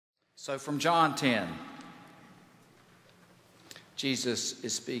So from John 10, Jesus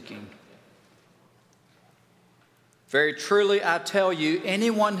is speaking. Very truly I tell you,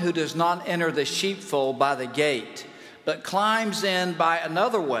 anyone who does not enter the sheepfold by the gate, but climbs in by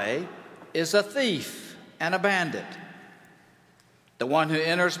another way, is a thief and a bandit. The one who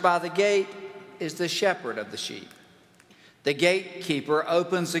enters by the gate is the shepherd of the sheep. The gatekeeper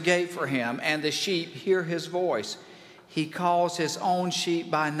opens the gate for him, and the sheep hear his voice. He calls his own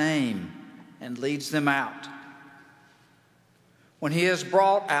sheep by name and leads them out. When he has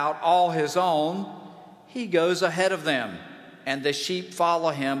brought out all his own, he goes ahead of them, and the sheep follow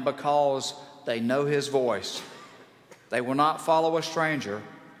him because they know his voice. They will not follow a stranger,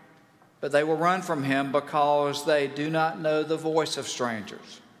 but they will run from him because they do not know the voice of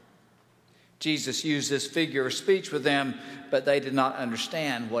strangers. Jesus used this figure of speech with them, but they did not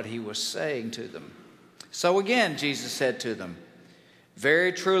understand what he was saying to them. So again, Jesus said to them,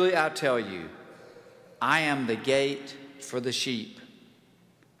 very truly I tell you, I am the gate for the sheep.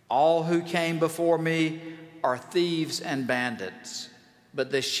 All who came before me are thieves and bandits,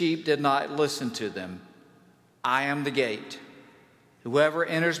 but the sheep did not listen to them. I am the gate. Whoever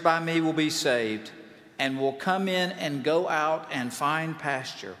enters by me will be saved and will come in and go out and find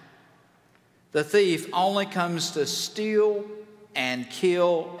pasture. The thief only comes to steal and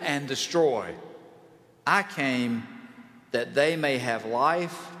kill and destroy. I came that they may have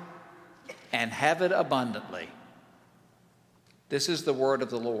life and have it abundantly. This is the word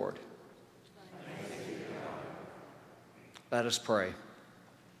of the Lord. Let us pray.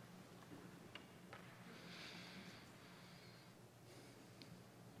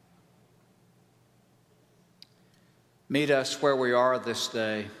 Meet us where we are this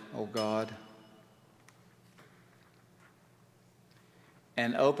day, O God,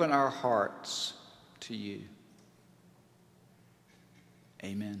 and open our hearts to you.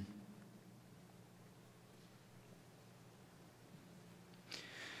 Amen.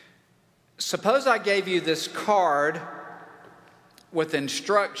 Suppose I gave you this card with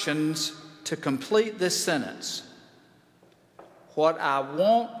instructions to complete this sentence. What I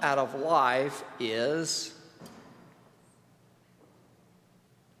want out of life is...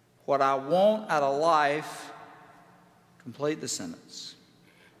 What I want out of life, complete the sentence.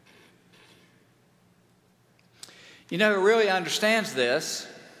 You know who really understands this?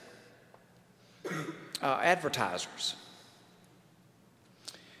 Advertisers.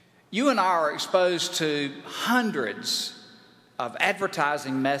 You and I are exposed to hundreds of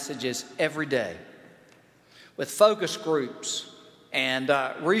advertising messages every day. With focus groups and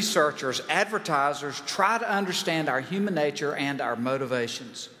researchers, advertisers try to understand our human nature and our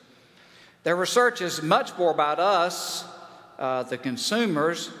motivations. Their research is much more about us, the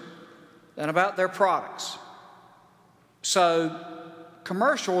consumers, than about their products. So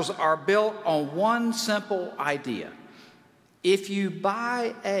commercials are built on one simple idea. If you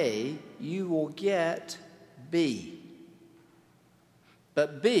buy A, you will get B.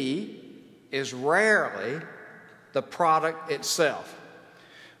 But B is rarely the product itself.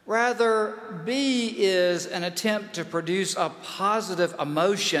 Rather, B is an attempt to produce a positive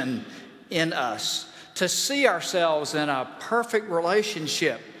emotion in us, to see ourselves in a perfect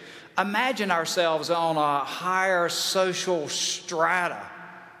relationship. Imagine ourselves on a higher social strata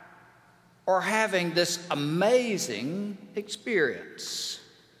or having this amazing experience.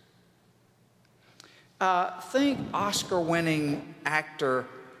 Think Oscar-winning actor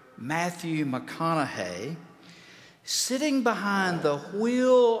Matthew McConaughey sitting behind the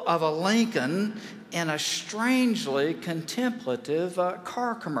wheel of a Lincoln in a strangely contemplative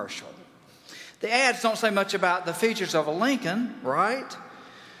car commercial. The ads don't say much about the features of a Lincoln, right?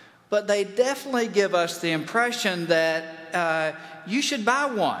 But they definitely give us the impression that you should buy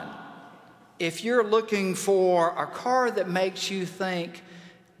one if you're looking for a car that makes you think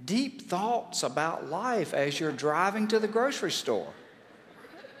deep thoughts about life as you're driving to the grocery store.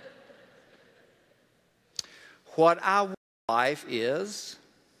 What I want in life is,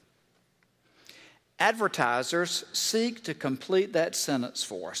 advertisers seek to complete that sentence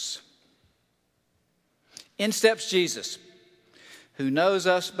for us. In steps Jesus, who knows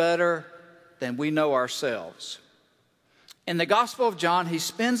us better than we know ourselves. In the Gospel of John, he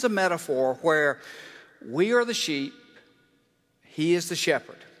spins a metaphor where we are the sheep, he is the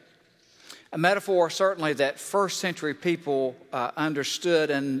shepherd. A metaphor certainly that first century people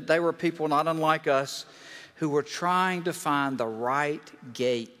understood, and they were people not unlike us who were trying to find the right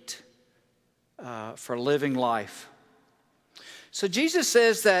gate for living life. So Jesus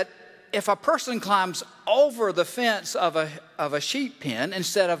says that if a person climbs over the fence of a sheep pen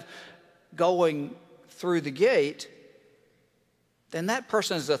instead of going through the gate, then that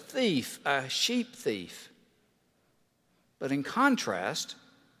person is a thief, a sheep thief. But in contrast,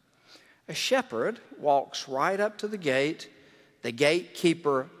 a shepherd walks right up to the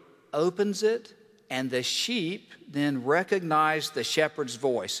gatekeeper opens it, and the sheep then recognize the shepherd's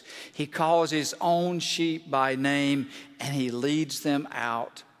voice. He calls his own sheep by name, and he leads them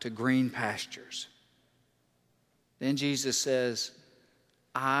out to green pastures. Then Jesus says,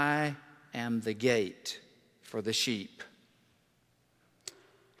 I am the gate for the sheep.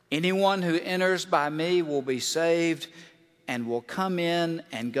 Anyone who enters by me will be saved and will come in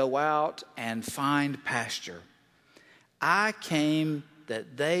and go out and find pasture. I came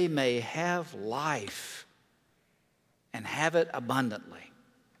that they may have life and have it abundantly.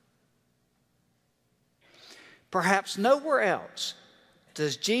 Perhaps nowhere else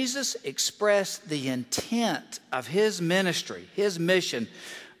does Jesus express the intent of his ministry, his mission,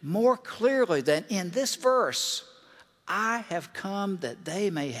 more clearly than in this verse. I have come that they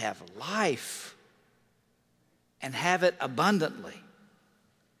may have life and have it abundantly.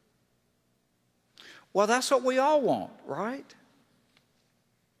 Well, that's what we all want, right?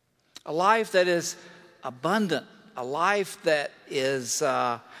 A life that is abundant, a life that is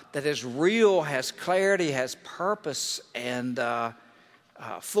real, has clarity, has purpose, and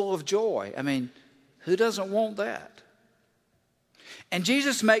full of joy. I mean, who doesn't want that? And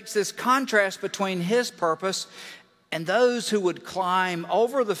Jesus makes this contrast between his purpose and those who would climb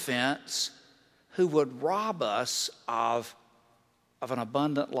over the fence, who would rob us of an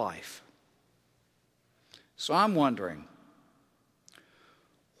abundant life. So I'm wondering,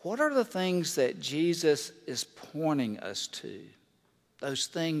 what are the things that Jesus is pointing us to? Those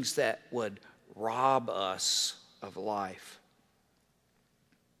things that would rob us of life.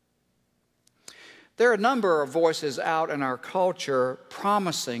 There are a number of voices out in our culture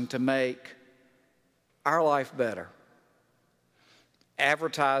promising to make our life better.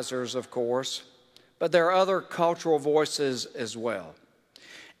 Advertisers, of course, but there are other cultural voices as well.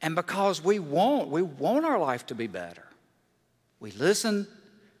 And because we want our life to be better, we listen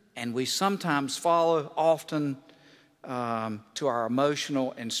and we sometimes follow, often to our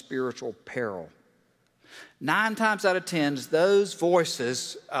emotional and spiritual peril. 9 times out of 10, those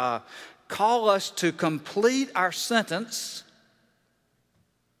voices call us to complete our sentence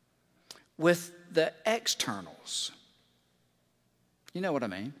with the externals. You know what I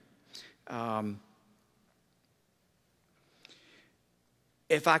mean?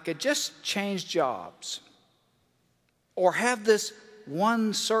 If I could just change jobs or have this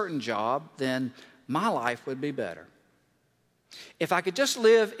one certain job, then my life would be better. If I could just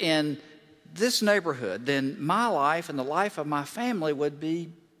live in this neighborhood, then my life and the life of my family would be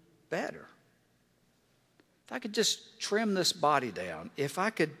better. If I could just trim this body down, if I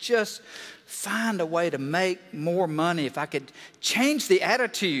could just find a way to make more money, if I could change the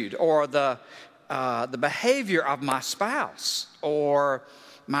attitude or the behavior of my spouse or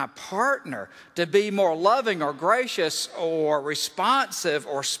my partner to be more loving or gracious or responsive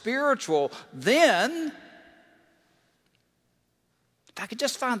or spiritual, then if I could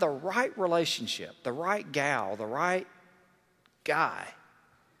just find the right relationship, the right gal, the right guy,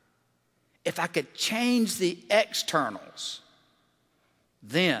 if I could change the externals,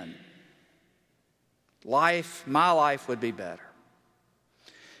 then my life would be better.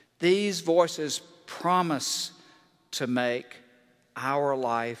 These voices promise to make our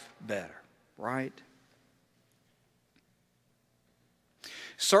life better, right?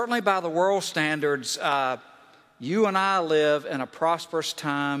 Certainly by the world standards, you and I live in a prosperous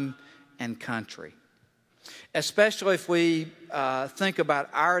time and country, especially if we think about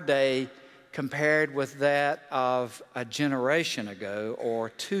our day compared with that of a generation ago or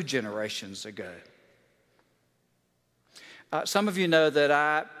 2 generations ago. Some of you know that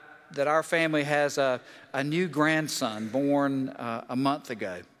our family has a new grandson born a month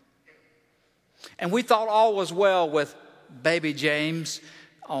ago. And we thought all was well with baby James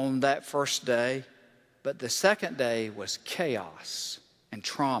on that first day, but the second day was chaos and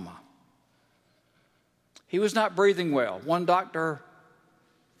trauma. He was not breathing well. One doctor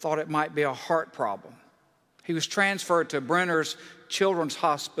thought it might be a heart problem. He was transferred to Brenner's Children's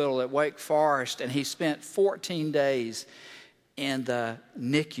Hospital at Wake Forest, and he spent 14 days in the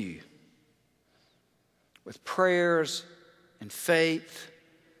NICU with prayers and faith,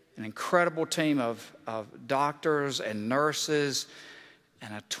 an incredible team of doctors and nurses,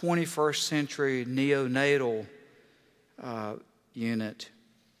 and a 21st century neonatal unit.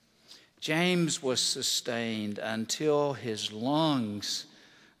 James was sustained until his lungs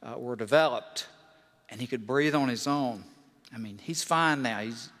were developed and he could breathe on his own. I mean, he's fine now.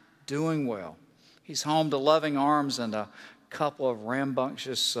 He's doing well. He's home to loving arms and a couple of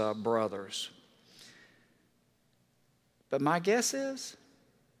rambunctious brothers. But my guess is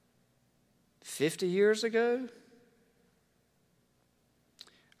 50 years ago,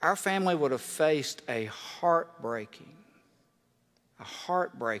 our family would have faced a heartbreaking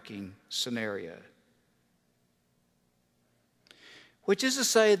scenario. Which is to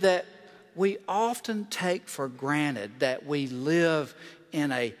say that we often take for granted that we live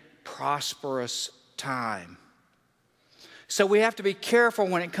in a prosperous time. So we have to be careful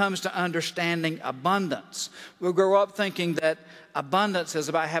when it comes to understanding abundance. We'll grow up thinking that abundance is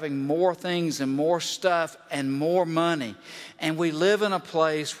about having more things and more stuff and more money. And we live in a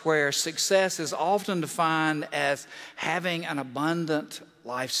place where success is often defined as having an abundant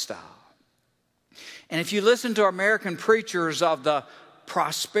lifestyle. And if you listen to American preachers of the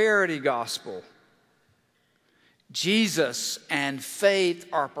prosperity gospel, Jesus and faith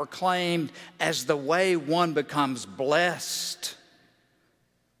are proclaimed as the way one becomes blessed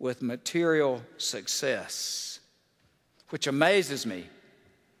with material success, which amazes me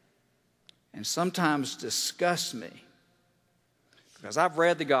and sometimes disgusts me, because I've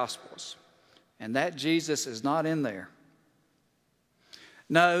read the Gospels and that Jesus is not in there.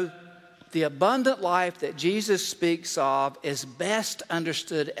 No, the abundant life that Jesus speaks of is best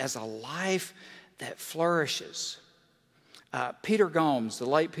understood as a life that flourishes. Peter Gomes, the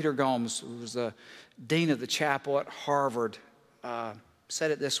late Peter Gomes, who was the dean of the chapel at Harvard,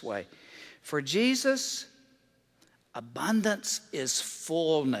 said it this way: for Jesus, abundance is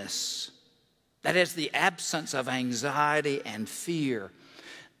fullness. That is the absence of anxiety and fear.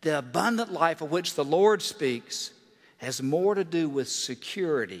 The abundant life of which the Lord speaks has more to do with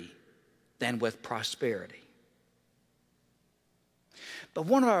security than with prosperity. But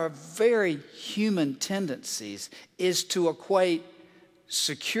one of our very human tendencies is to equate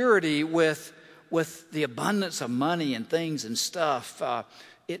security with the abundance of money and things and stuff.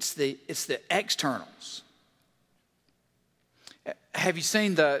 It's the externals. Have you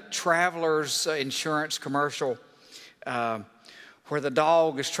seen the Travelers insurance commercial where the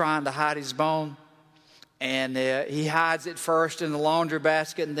dog is trying to hide his bone? And he hides it first in the laundry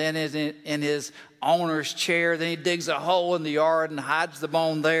basket and then in his owner's chair. Then he digs a hole in the yard and hides the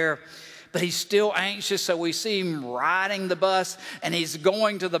bone there. But he's still anxious, so we see him riding the bus, and he's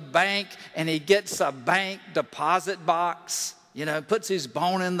going to the bank, and he gets a bank deposit box, puts his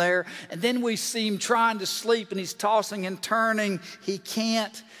bone in there. And then we see him trying to sleep, and he's tossing and turning. He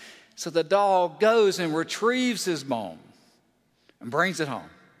can't. So the dog goes and retrieves his bone and brings it home.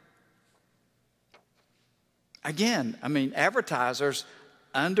 Again, advertisers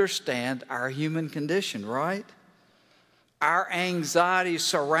understand our human condition, right? Our anxiety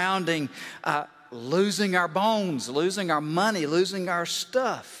surrounding losing our bones, losing our money, losing our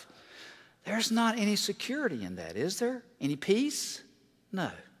stuff. There's not any security in that, is there? Any peace? No.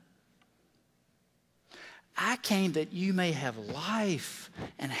 I came that you may have life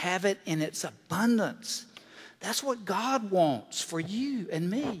and have it in its abundance. That's what God wants for you and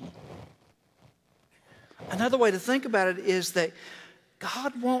me. Another way to think about it is that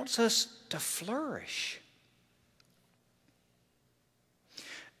God wants us to flourish.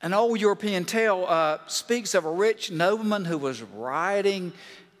 An old European tale speaks of a rich nobleman who was riding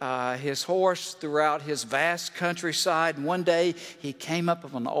his horse throughout his vast countryside. And one day he came up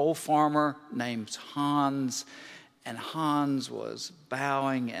with an old farmer named Hans. And Hans was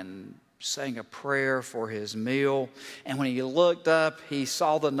bowing and saying a prayer for his meal. And when he looked up, he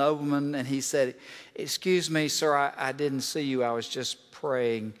saw the nobleman and he said, "Excuse me, sir, I didn't see you. I was just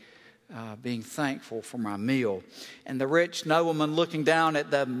praying, being thankful for my meal." And the rich nobleman, looking down at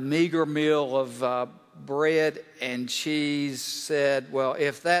the meager meal of bread and cheese, said, "Well,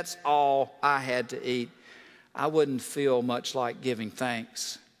 if that's all I had to eat, I wouldn't feel much like giving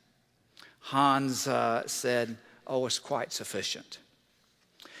thanks." Hans said, "Oh, it's quite sufficient.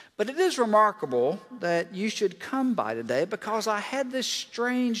 But it is remarkable that you should come by today, because I had this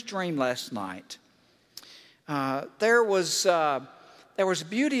strange dream last night. There was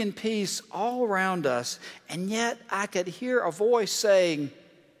beauty and peace all around us, and yet I could hear a voice saying,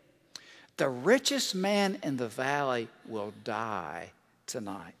 'The richest man in the valley will die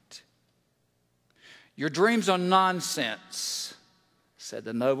tonight.'" "Your dreams are nonsense," said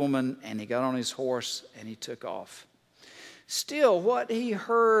the nobleman, and he got on his horse and he took off. Still, what he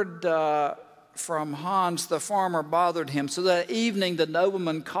heard from Hans the farmer bothered him. So that evening, the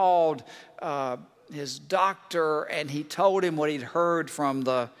nobleman called his doctor, and he told him what he'd heard from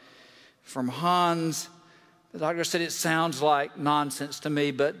Hans. The doctor said, "It sounds like nonsense to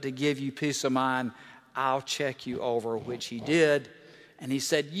me, but to give you peace of mind, I'll check you over," which he did. And he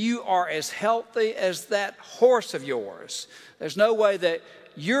said, "You are as healthy as that horse of yours. There's no way that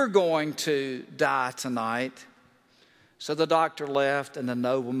you're going to die tonight." So the doctor left, and the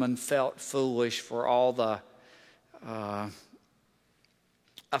nobleman felt foolish for all the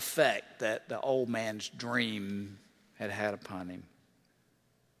effect that the old man's dream had had upon him.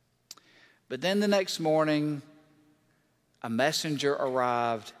 But then the next morning, a messenger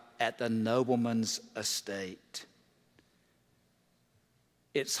arrived at the nobleman's estate.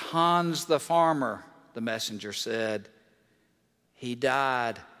 "It's Hans the farmer," the messenger said. "He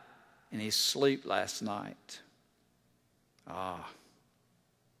died in his sleep last night."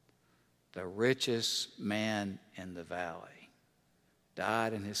 The richest man in the valley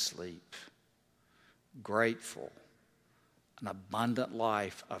died in his sleep. Grateful, an abundant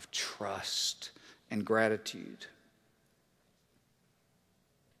life of trust and gratitude.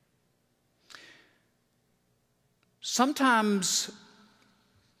 Sometimes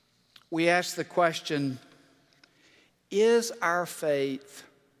we ask the question, is our faith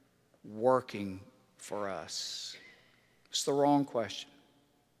working for us? It's the wrong question.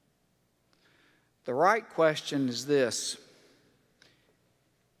 The right question is this: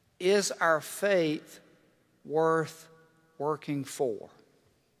 is our faith worth working for?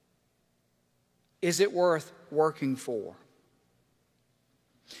 Is it worth working for?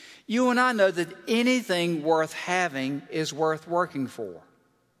 You and I know that anything worth having is worth working for.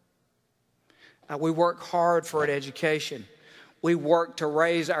 We work hard for an education. We work to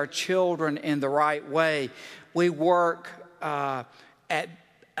raise our children in the right way. We work at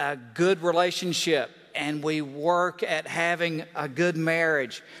a good relationship, and we work at having a good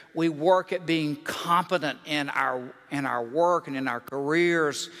marriage. We work at being competent in our work and in our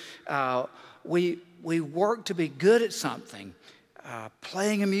careers. We work to be good at something.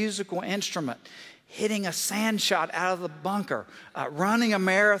 Playing a musical instrument, hitting a sand shot out of the bunker, running a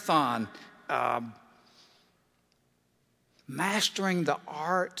marathon, mastering the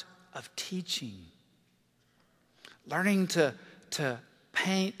art of teaching, learning to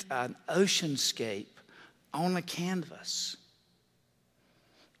paint an oceanscape on a canvas,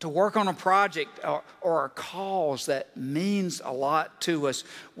 to work on a project or a cause that means a lot to us.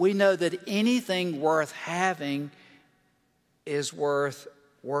 We know that anything worth having is worth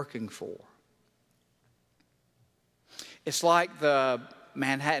working for. It's like the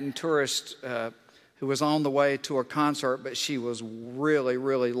Manhattan tourist who was on the way to a concert, but she was really,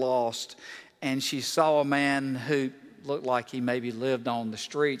 really lost. And she saw a man who looked like he maybe lived on the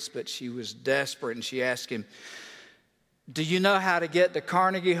streets, but she was desperate. And she asked him, "Do you know how to get to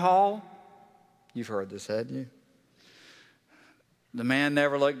Carnegie Hall?" You've heard this, hadn't you? The man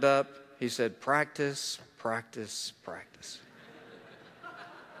never looked up. He said, "Practice, practice, practice."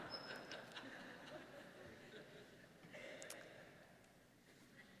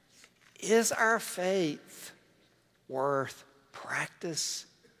 Is our faith worth practice,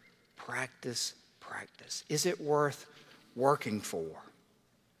 practice, practice? Is it worth working for?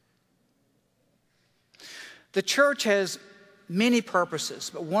 The church has many purposes,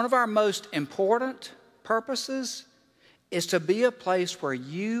 but one of our most important purposes is to be a place where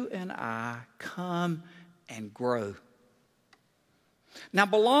you and I come and grow. Now,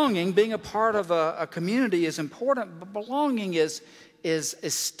 belonging, being a part of a community is important, but belonging is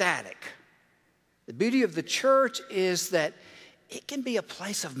static. The beauty of the church is that it can be a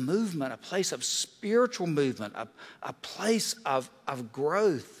place of movement, a place of spiritual movement, a place of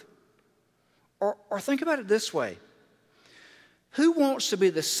growth. Or think about it this way. Who wants to be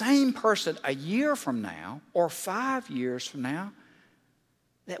the same person a year from now or 5 years from now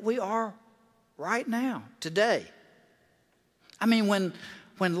that we are right now, today? I mean, when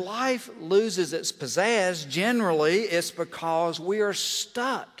life loses its pizzazz, generally it's because we are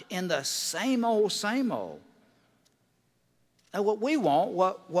stuck in the same old, same old. Now, what we want,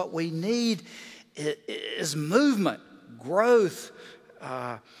 what we need is movement, growth,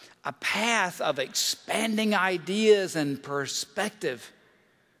 a path of expanding ideas and perspective,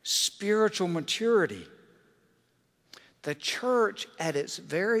 spiritual maturity. The church, at its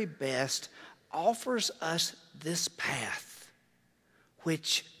very best, offers us this path,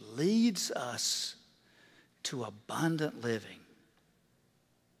 which leads us to abundant living.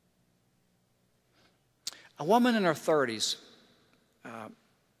 A woman in her 30s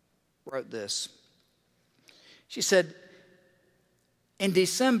wrote this. She said, "In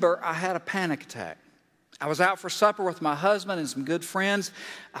December, I had a panic attack. I was out for supper with my husband and some good friends.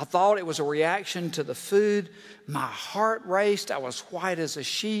 I thought it was a reaction to the food. My heart raced. I was white as a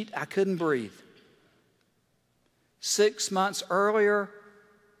sheet. I couldn't breathe. 6 months earlier,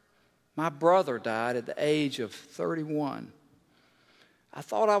 my brother died at the age of 31. I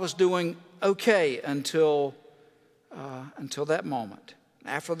thought I was doing okay until that moment.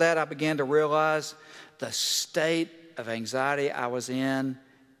 After that, I began to realize the state of anxiety I was in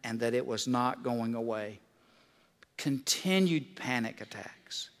and that it was not going away. Continued panic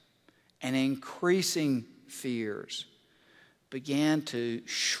attacks and increasing fears began to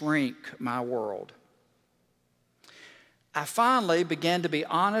shrink my world. I finally began to be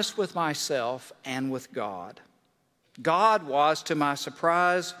honest with myself and with God. God was, to my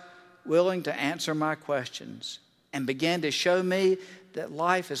surprise, willing to answer my questions and began to show me that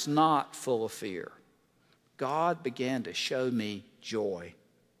life is not full of fear. God began to show me joy.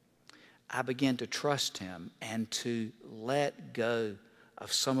 I began to trust Him and to let go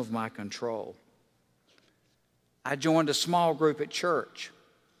of some of my control. I joined a small group at church.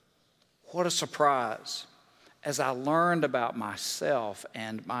 What a surprise as I learned about myself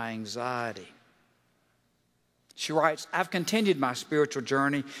and my anxiety. She writes, I've continued my spiritual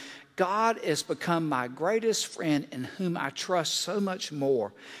journey. God has become my greatest friend in whom I trust so much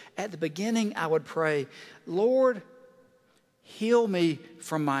more. At the beginning, I would pray, Lord, heal me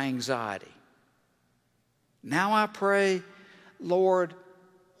from my anxiety. Now I pray, Lord,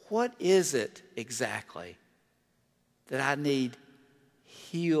 what is it exactly that I need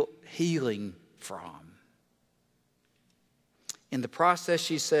healing from? In the process,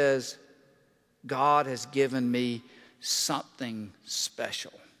 she says, God has given me something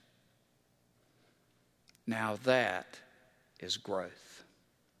special. Now that is growth.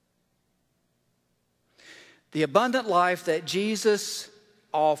 The abundant life that Jesus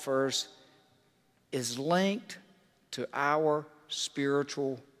offers is linked to our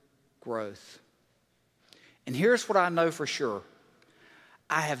spiritual growth. And here's what I know for sure.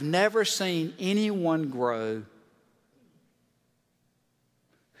 I have never seen anyone grow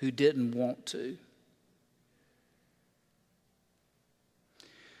who didn't want to.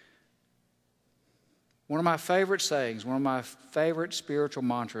 One of my favorite sayings, one of my favorite spiritual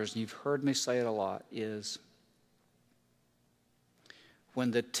mantras, and you've heard me say it a lot, is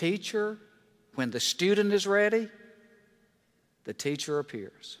when the student is ready, the teacher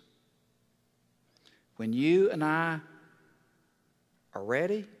appears. When you and I are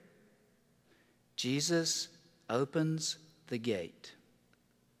ready, Jesus opens the gate.